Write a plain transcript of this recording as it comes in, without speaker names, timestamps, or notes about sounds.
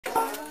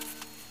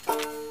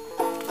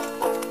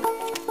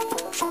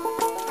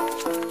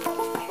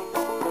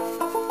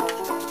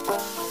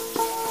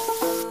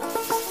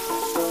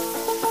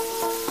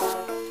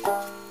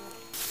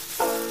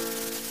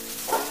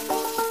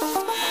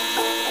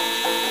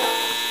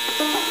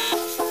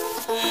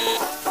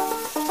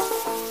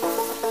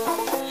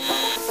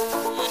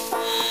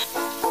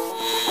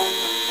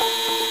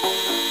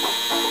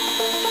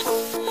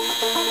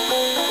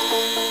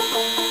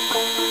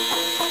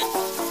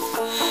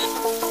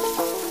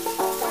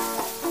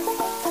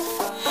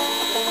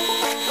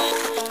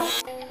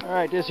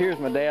Alright, this here's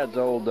my dad's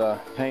old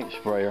paint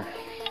sprayer.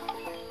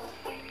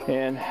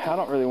 And I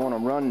don't really want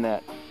to run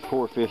that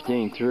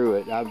 415 through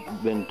it.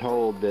 I've been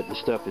told that the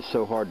stuff is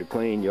so hard to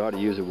clean, you ought to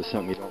use it with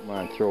something you don't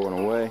mind throwing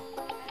away.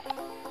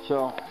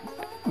 So,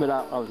 but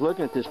I was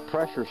looking at this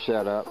pressure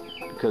setup,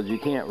 because you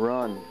can't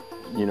run,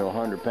 you know,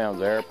 100 pounds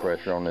of air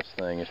pressure on this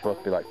thing. It's supposed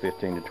to be like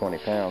 15 to 20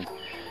 pounds.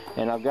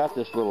 And I've got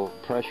this little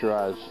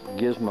pressurized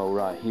gizmo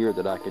right here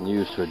that I can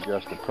use to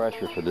adjust the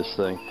pressure for this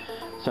thing.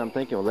 So I'm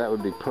thinking, well, that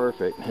would be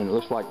perfect. And it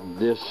looks like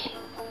this,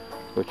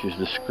 which is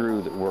the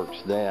screw that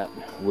works that,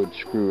 would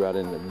screw right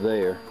into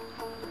there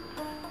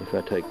if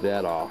I take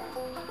that off.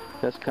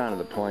 That's kind of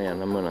the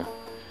plan. I'm going to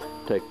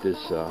take this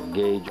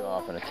gauge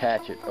off and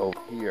attach it over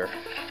here.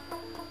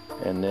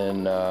 And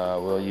then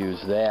we'll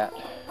use that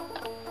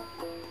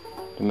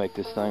to make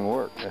this thing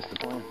work. That's the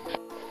plan.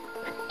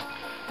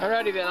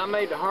 Alrighty then, I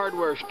made the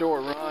hardware store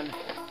run,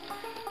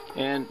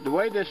 and the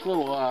way this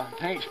little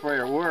paint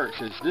sprayer works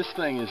is this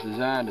thing is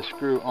designed to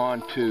screw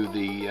onto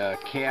the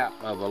cap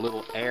of a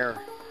little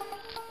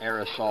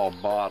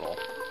aerosol bottle.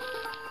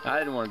 I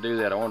didn't want to do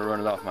that. I wanted to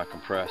run it off my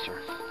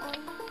compressor,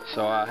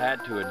 so I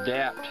had to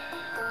adapt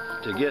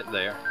to get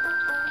there.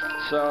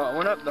 So I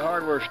went up to the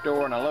hardware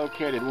store and I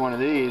located one of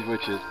these,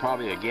 which is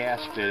probably a gas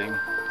fitting,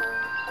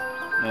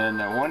 and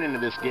one end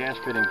of this gas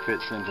fitting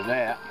fits into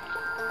that,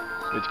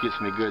 which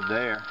gets me good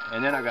there.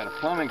 And then I've got a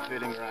plumbing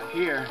fitting right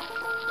here,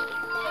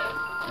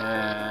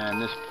 and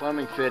this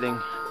plumbing fitting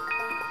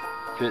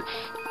fits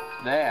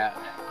that,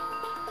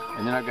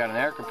 and then I've got an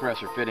air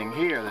compressor fitting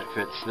here that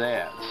fits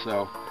that.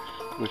 So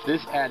with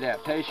this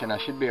adaptation, I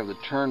should be able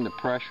to turn the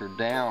pressure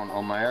down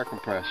on my air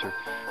compressor.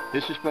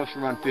 This is supposed to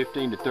run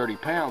 15 to 30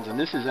 pounds, and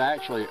this is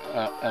actually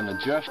an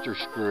adjuster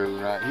screw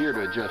right here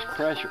to adjust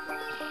pressure.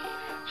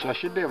 So I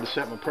should be able to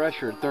set my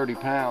pressure at 30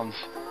 pounds,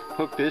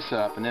 hook this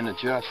up, and then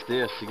adjust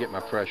this to get my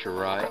pressure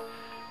right.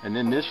 And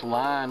then this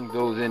line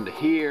goes into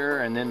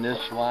here, and then this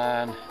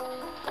line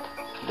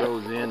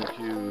goes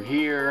into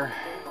here,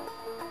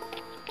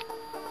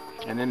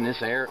 and then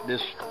this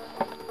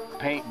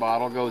paint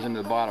bottle goes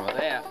into the bottom of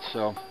that.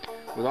 So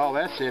with all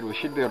that said, we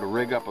should be able to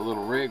rig up a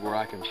little rig where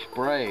I can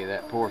spray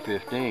that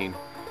 415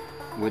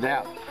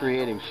 without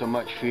creating so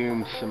much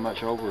fumes, so much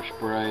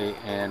overspray,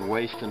 and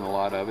wasting a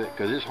lot of it,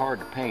 because it's hard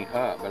to paint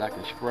up, but I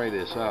can spray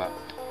this up.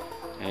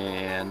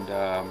 And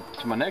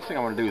so my next thing I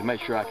want to do is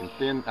make sure I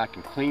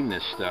can clean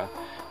this stuff.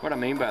 What I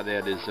mean by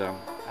that is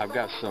I've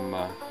got some,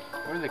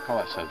 what do they call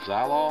it,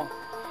 Xylol,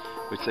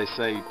 which they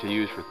say to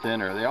use for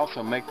thinner. They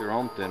also make their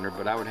own thinner,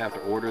 but I would have to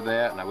order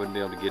that, and I wouldn't be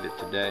able to get it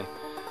today.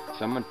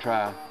 So I'm gonna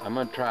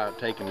try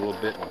taking a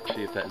little bit and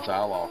see if that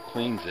Xylol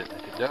cleans it.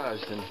 If it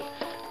does, then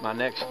my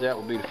next step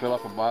will be to fill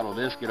up a bottle of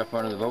this, get up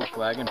under the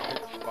Volkswagen,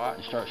 pick a spot,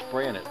 and start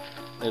spraying it.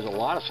 There's a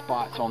lot of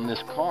spots on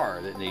this car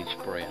that need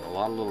spraying. A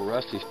lot of little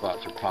rusty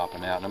spots are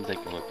popping out, and I'm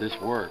thinking, well, if this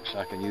works,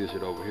 I can use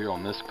it over here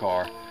on this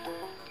car.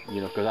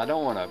 You know, because I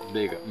don't want to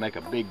make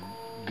a big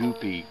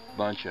goopy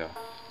bunch of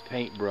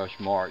paintbrush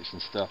marks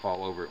and stuff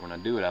all over it when I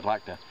do it. I'd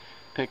like to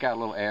pick out a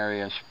little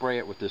area and spray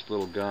it with this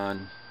little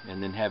gun,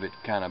 and then have it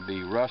kind of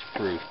be rust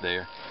proof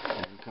there,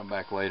 and then come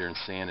back later and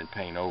sand and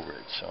paint over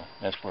it. So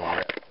that's where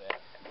we're at.